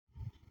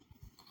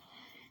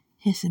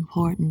It's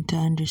important to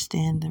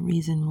understand the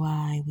reason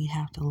why we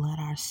have to let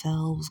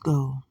ourselves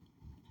go.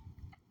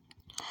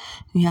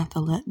 We have to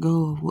let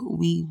go of what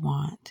we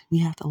want. We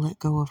have to let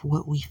go of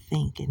what we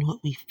think and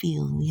what we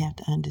feel. And we have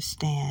to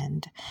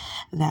understand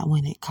that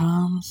when it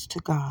comes to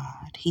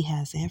God, He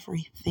has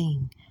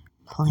everything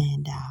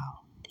planned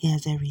out. He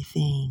has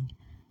everything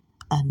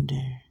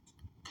under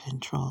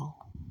control.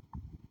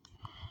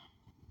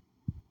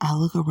 I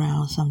look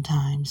around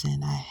sometimes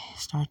and I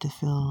start to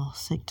feel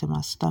sick to my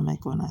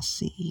stomach when I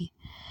see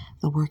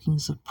the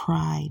workings of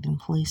pride in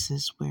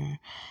places where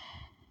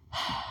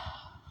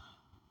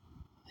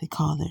they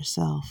call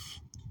themselves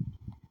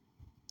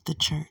the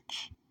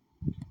church.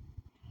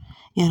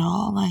 Yet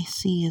all I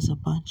see is a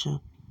bunch of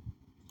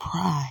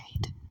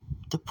pride,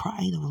 the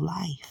pride of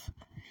life.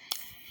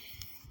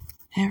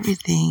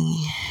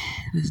 Everything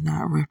does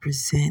not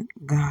represent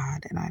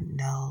God, and I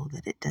know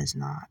that it does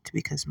not,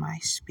 because my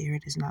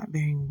spirit is not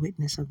bearing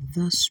witness of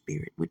the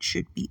Spirit, which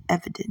should be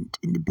evident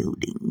in the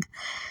building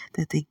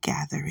that they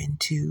gather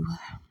into.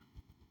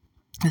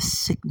 The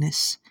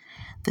sickness,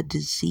 the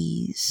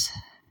disease,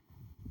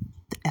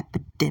 the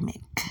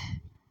epidemic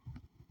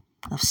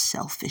of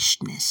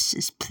selfishness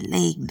is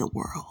plaguing the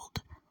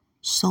world,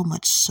 so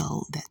much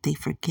so that they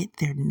forget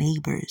their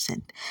neighbors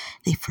and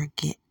they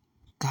forget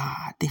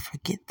God. They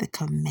forget the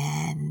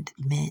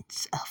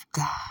commandments of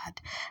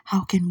God.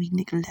 How can we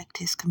neglect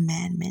His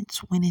commandments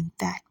when in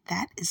fact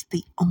that is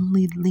the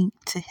only link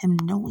to Him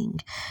knowing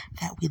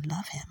that we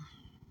love Him?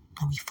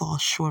 And we fall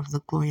short of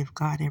the glory of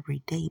God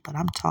every day, but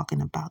I'm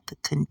talking about the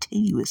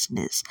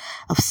continuousness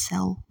of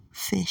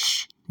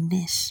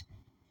selfishness.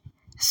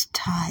 It's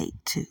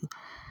tied to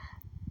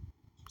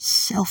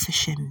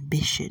selfish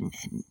ambition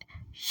and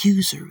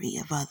usury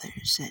of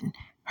others and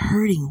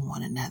hurting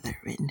one another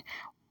and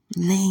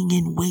laying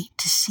in wait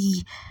to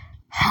see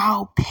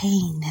how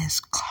pain has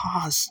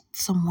caused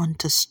someone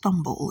to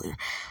stumble, or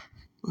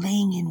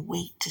laying in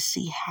wait to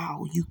see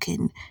how you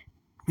can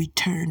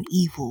return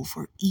evil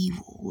for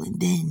evil and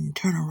then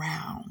turn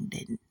around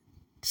and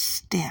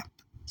stamp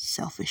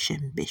selfish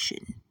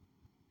ambition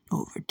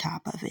over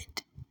top of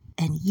it,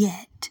 and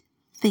yet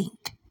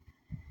think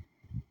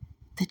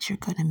that you're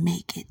going to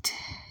make it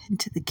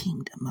into the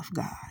kingdom of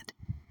God.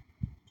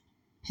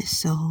 There's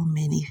so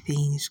many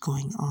things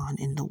going on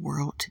in the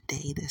world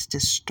today that's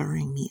just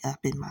stirring me up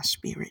in my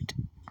spirit.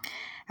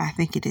 I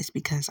think it is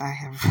because I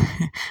have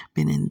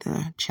been in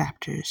the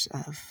chapters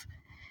of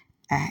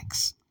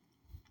Acts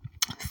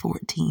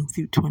 14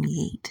 through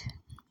 28.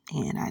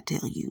 And I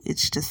tell you,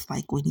 it's just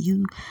like when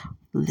you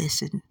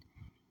listen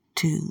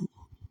to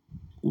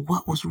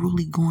what was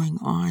really going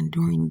on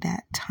during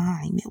that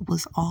time, it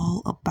was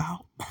all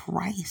about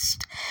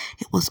Christ.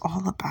 It was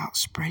all about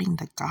spreading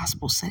the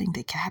gospel, setting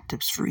the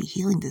captives free,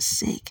 healing the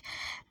sick,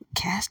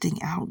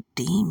 casting out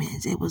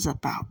demons. It was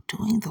about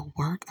doing the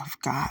work of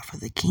God for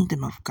the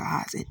kingdom of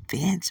God's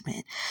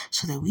advancement,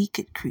 so that we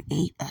could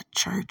create a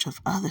church of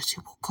others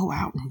who will go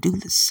out and do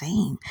the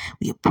same.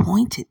 We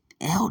appointed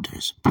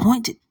elders,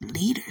 appointed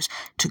leaders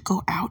to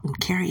go out and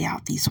carry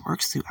out these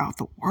works throughout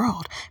the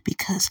world,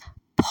 because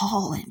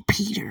Paul and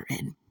Peter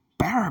and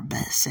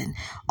Barabbas and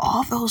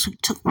all those who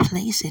took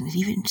place in it,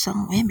 even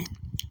some women,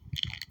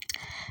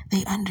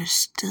 they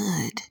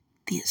understood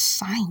the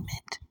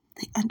assignment.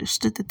 They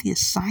understood that the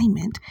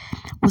assignment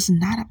was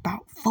not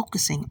about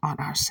focusing on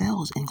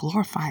ourselves and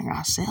glorifying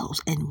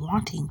ourselves and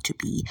wanting to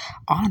be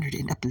honored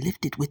and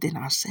uplifted within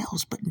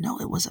ourselves, but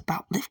no, it was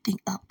about lifting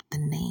up the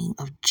name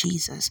of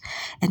Jesus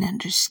and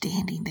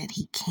understanding that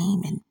He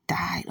came and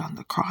died on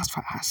the cross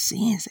for our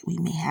sins, that we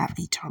may have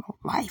eternal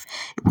life.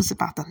 It was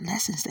about the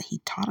lessons that He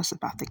taught us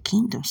about the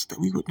kingdom, so that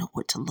we would know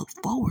what to look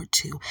forward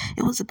to.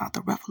 It was about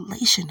the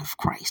revelation of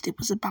Christ. It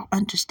was about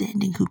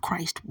understanding who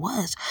Christ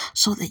was,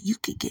 so that you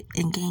could get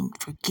and gain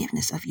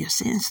forgiveness of your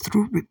sins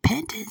through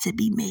repentance and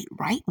be made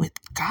right with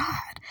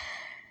God.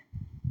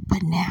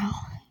 But now,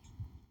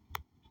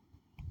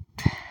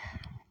 the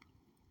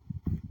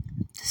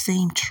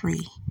same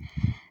tree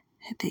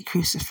that they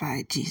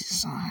crucified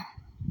Jesus on,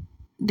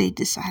 they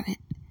decided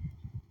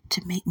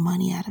to make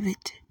money out of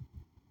it.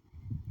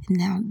 And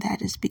now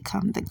that has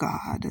become the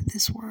God of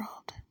this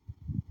world.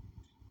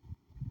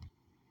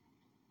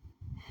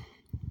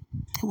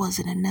 It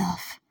wasn't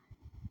enough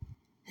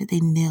that they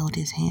nailed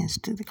His hands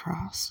to the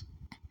cross.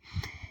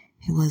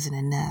 It wasn't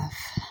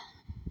enough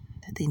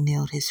that they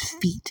nailed His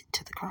feet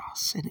to the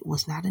cross. And it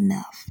was not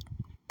enough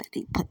that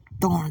they put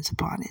thorns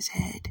upon His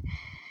head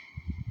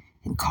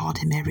and called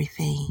Him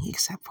everything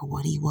except for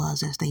what He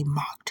was, as they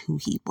mocked who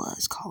He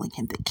was, calling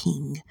Him the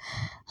King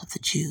of the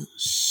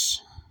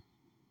Jews.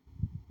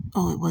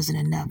 Oh, it wasn't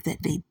enough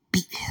that they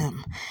beat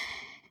Him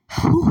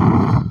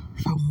from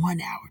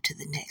 1 hour to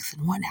the next,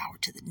 and 1 hour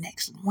to the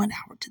next, and 1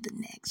 hour to the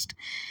next.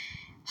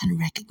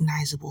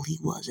 Unrecognizable He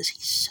was as He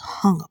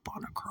hung up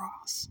on a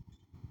cross.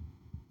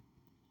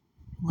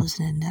 It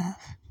wasn't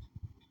enough.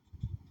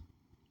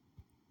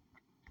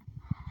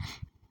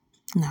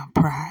 Now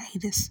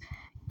pride has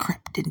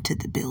crept into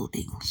the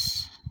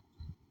buildings.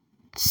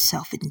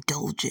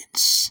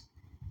 Self-indulgence.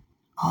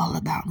 All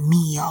about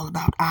me, all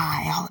about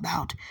I, all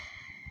about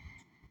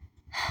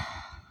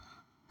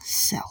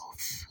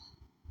self.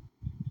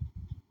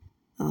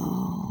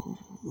 Oh,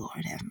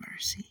 Lord have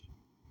mercy.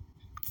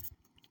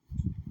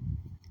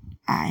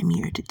 I'm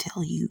here to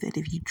tell you that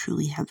if you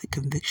truly have the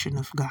conviction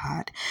of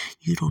God,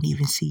 you don't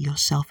even see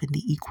yourself in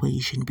the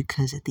equation,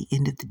 because at the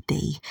end of the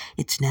day,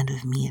 it's none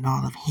of me and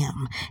all of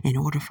him. In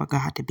order for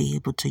God to be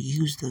able to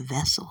use the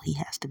vessel, he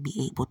has to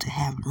be able to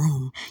have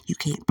room. You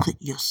can't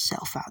put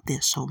yourself out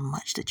there so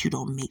much that you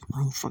don't make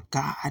room for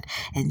God.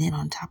 And then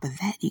on top of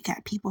that, you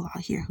got people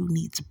out here who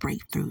needs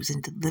breakthroughs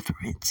and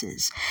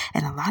deliverances.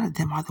 And a lot of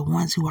them are the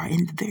ones who are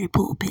in the very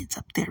pulpits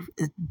up there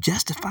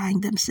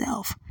justifying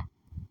themselves,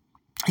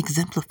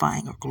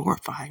 exemplifying or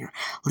glorifying or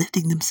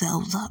lifting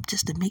themselves up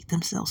just to make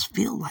themselves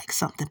feel like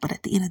something. But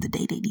at the end of the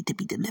day, they need to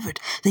be delivered.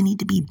 They need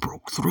to be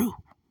broke through.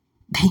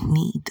 They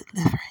need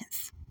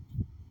deliverance.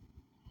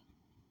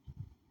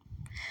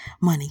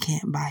 Money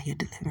can't buy your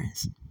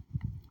deliverance.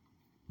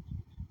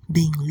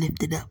 Being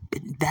lifted up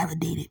and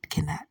validated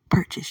cannot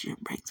purchase your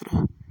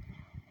breakthrough.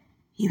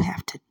 You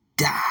have to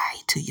die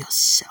to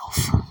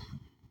yourself.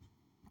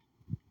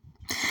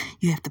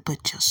 You have to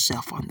put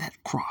yourself on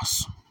that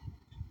cross.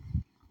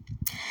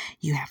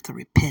 You have to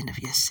repent of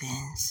your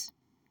sins.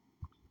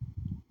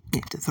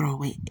 You have to throw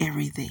away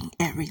everything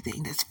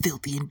that's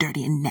filthy and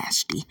dirty and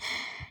nasty.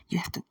 You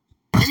have to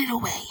put it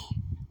away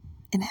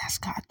and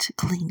ask God to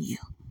clean you.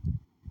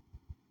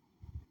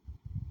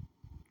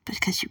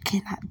 Because you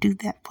cannot do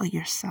that for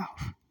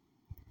yourself.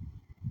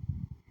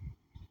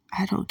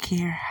 I don't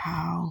care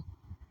how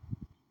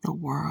the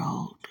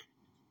world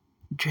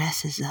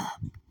dresses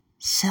up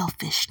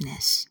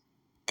selfishness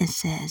and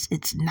says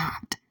it's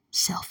not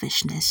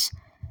selfishness.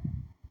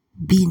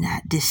 Be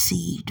not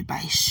deceived by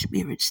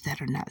spirits that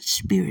are not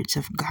spirits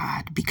of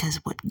God, because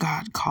what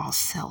God calls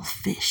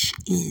selfish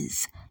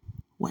is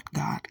what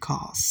God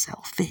calls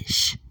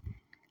selfish.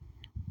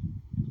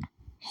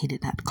 He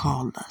did not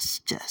call us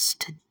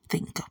just to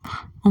think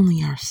of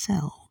only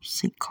ourselves.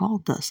 He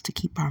called us to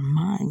keep our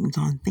minds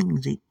on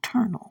things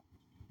eternal.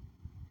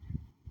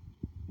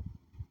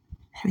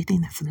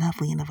 Everything that's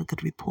lovely and of a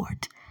good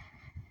report.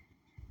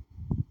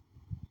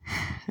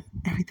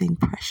 Everything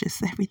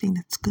precious, everything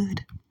that's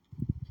good.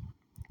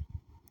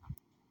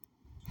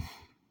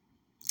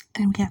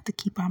 And we have to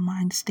keep our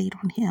mind stayed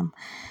on him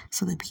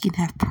so that we can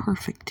have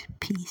perfect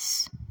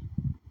peace.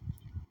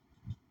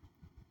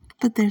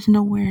 But there's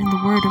nowhere in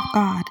the Word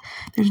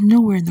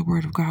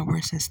of God where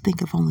it says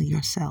think of only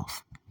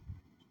yourself.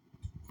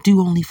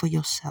 Do only for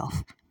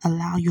yourself.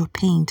 Allow your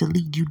pain to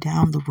lead you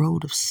down the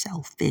road of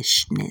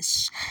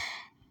selfishness.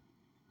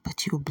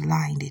 But you're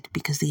blinded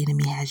because the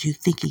enemy has you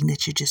thinking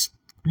that you're just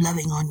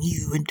loving on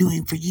you and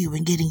doing for you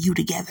and getting you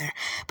together.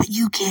 But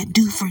you can't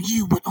do for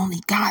you what only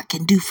God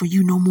can do for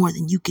you, no more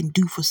than you can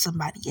do for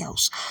somebody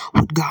else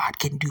what God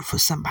can do for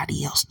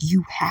somebody else.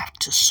 You have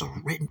to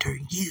surrender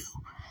you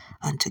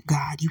unto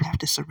God. You have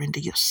to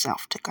surrender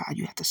yourself to God.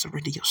 You have to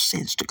surrender your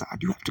sins to God.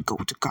 You have to go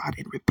to God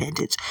in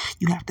repentance.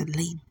 You have to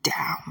lay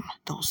down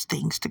those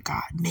things to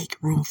God. Make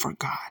room for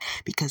God,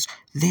 because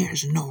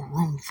there's no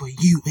room for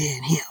you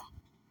in him.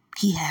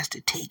 He has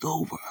to take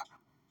over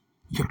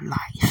your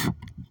life.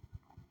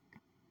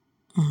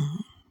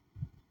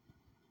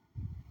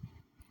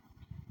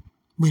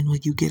 When will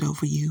you get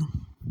over you?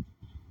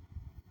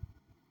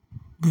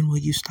 When will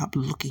you stop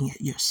looking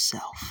at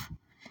yourself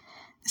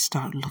and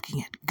start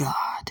looking at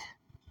God?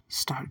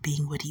 Start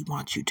being what he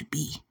wants you to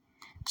be.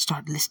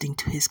 Start listening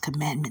to his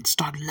commandments.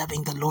 Start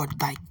loving the Lord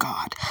thy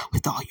God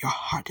with all your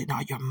heart and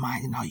all your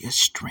mind and all your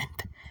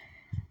strength.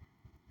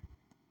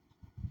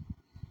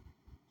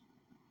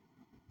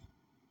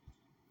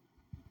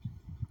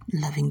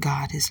 Loving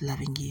God is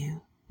loving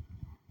you.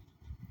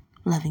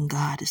 Loving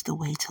God is the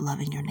way to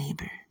loving your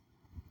neighbor.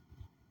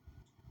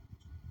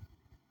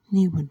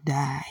 You would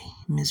die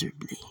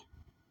miserably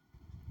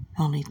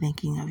only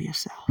thinking of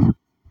yourself.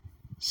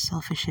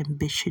 Selfish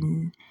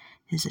ambition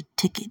is a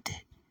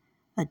ticket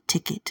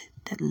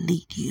that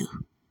lead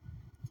you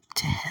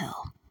to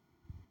hell.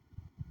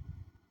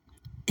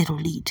 It'll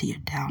lead to your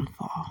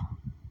downfall.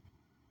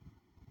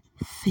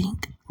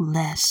 Think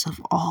less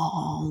of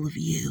all of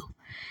you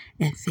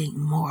and think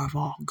more of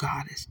all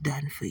God has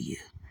done for you,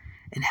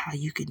 and how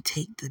you can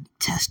take the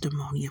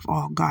testimony of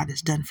all God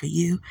has done for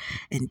you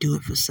and do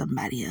it for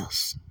somebody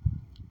else.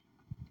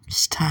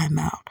 It's time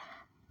out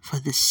for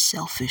this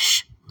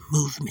selfish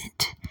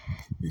movement,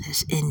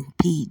 this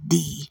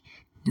NPD,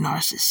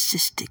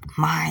 narcissistic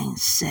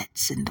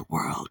mindsets in the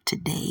world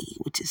today,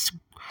 which is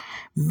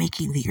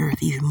making the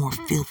earth even more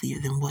filthier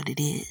than what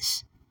it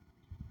is.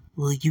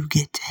 Will you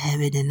get to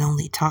heaven and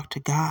only talk to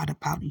God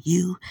about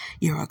you,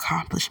 your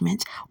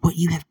accomplishments, what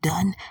you have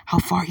done, how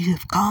far you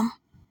have come?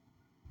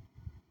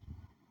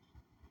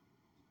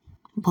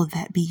 Will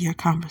that be your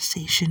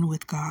conversation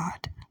with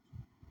God?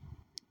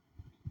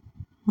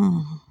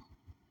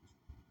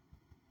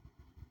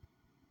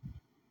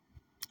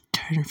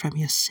 Turn from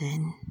your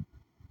sin.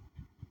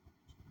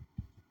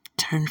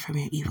 Turn from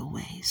your evil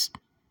ways.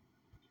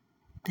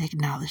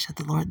 Acknowledge that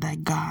the Lord thy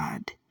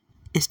God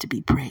is to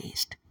be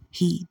praised.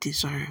 He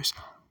deserves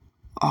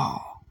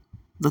all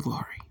the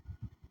glory.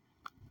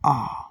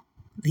 all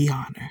the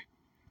honor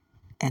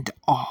and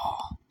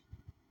all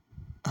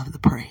of the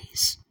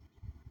praise.